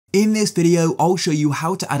In this video, I'll show you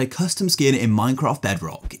how to add a custom skin in Minecraft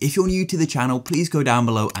Bedrock. If you're new to the channel, please go down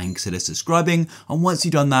below and consider subscribing. And once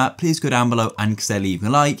you've done that, please go down below and consider leaving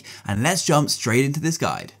a like. And let's jump straight into this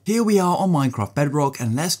guide. Here we are on Minecraft Bedrock,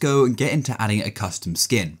 and let's go and get into adding a custom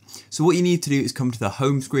skin. So what you need to do is come to the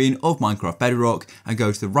home screen of Minecraft Bedrock and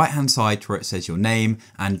go to the right hand side where it says your name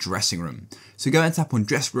and dressing room. So go and tap on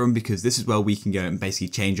dressing room because this is where we can go and basically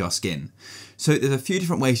change our skin. So there's a few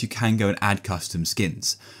different ways you can go and add custom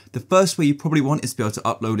skins. The first way you probably want is to be able to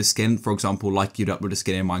upload a skin, for example, like you'd upload a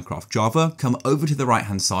skin in Minecraft Java. Come over to the right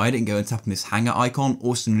hand side and go and tap on this hanger icon,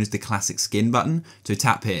 also known as the classic skin button. So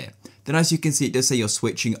tap here. Then as you can see, it does say you're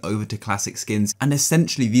switching over to classic skins, and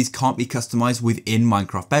essentially these can't be customized within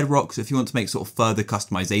Minecraft Bedrock. So if you want to make sort of further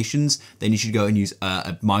customizations, then you should go and use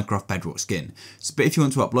a Minecraft Bedrock skin. So, but if you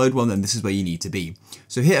want to upload one, then this is where you need to be.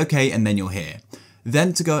 So hit OK and then you're here.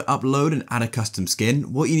 Then to go and upload and add a custom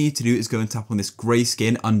skin, what you need to do is go and tap on this grey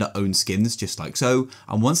skin under own skins, just like so.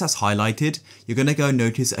 And once that's highlighted, you're going to go and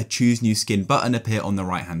notice a choose new skin button appear on the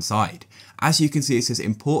right hand side. As you can see, it says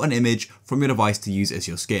import an image from your device to use as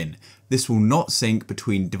your skin. This will not sync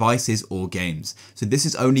between devices or games. So this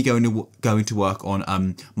is only going to work on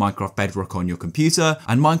Minecraft Bedrock on your computer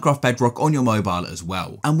and Minecraft Bedrock on your mobile as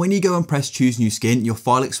well. And when you go and press choose new skin, your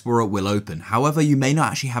file explorer will open. However, you may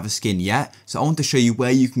not actually have a skin yet. So I want to show you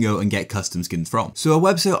where you can go and get custom skins from. So a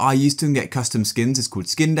website I use to get custom skins is called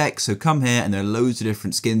Skindex. So come here and there are loads of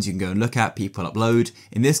different skins you can go and look at, people upload.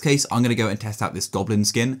 In this case, I'm going to go and test out this goblin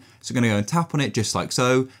skin. So I'm going to go and tap on it just like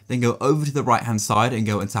so, then go over to the right hand side and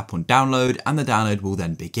go and tap on download, and the download will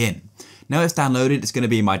then begin. Now it's downloaded, it's going to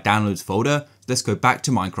be in my downloads folder. Let's go back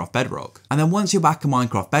to Minecraft Bedrock. And then once you're back in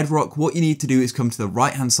Minecraft Bedrock, what you need to do is come to the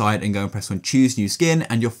right hand side and go and press on choose new skin,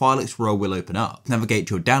 and your file explorer will open up. Navigate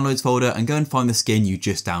to your downloads folder and go and find the skin you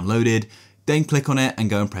just downloaded. Then click on it and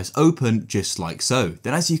go and press open just like so.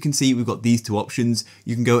 Then as you can see, we've got these two options.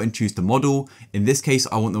 You can go and choose the model. In this case,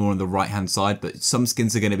 I want the one on the right hand side, but some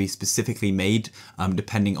skins are going to be specifically made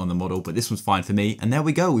depending on the model, but this one's fine for me. And there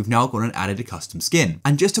we go. We've now gone and added a custom skin.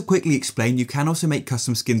 And just to quickly explain, you can also make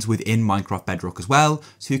custom skins within Minecraft Bedrock as well.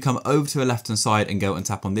 So you come over to the left hand side and go and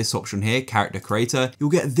tap on this option here, character creator. You'll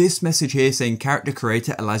get this message here saying character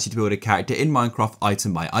creator allows you to build a character in Minecraft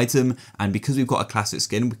item by item. And because we've got a classic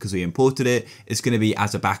skin, because we imported it, it's going to be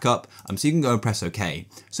as a backup, so you can go and press OK.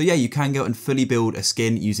 So yeah, you can go and fully build a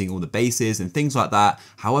skin using all the bases and things like that.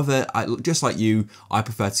 However, just like you, I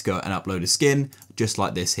prefer to go and upload a skin just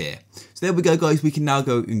like this here. So there we go, guys. We can now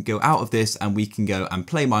go out of this and we can go and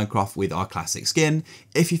play Minecraft with our classic skin.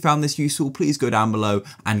 If you found this useful, please go down below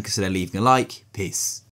and consider leaving a like. Peace.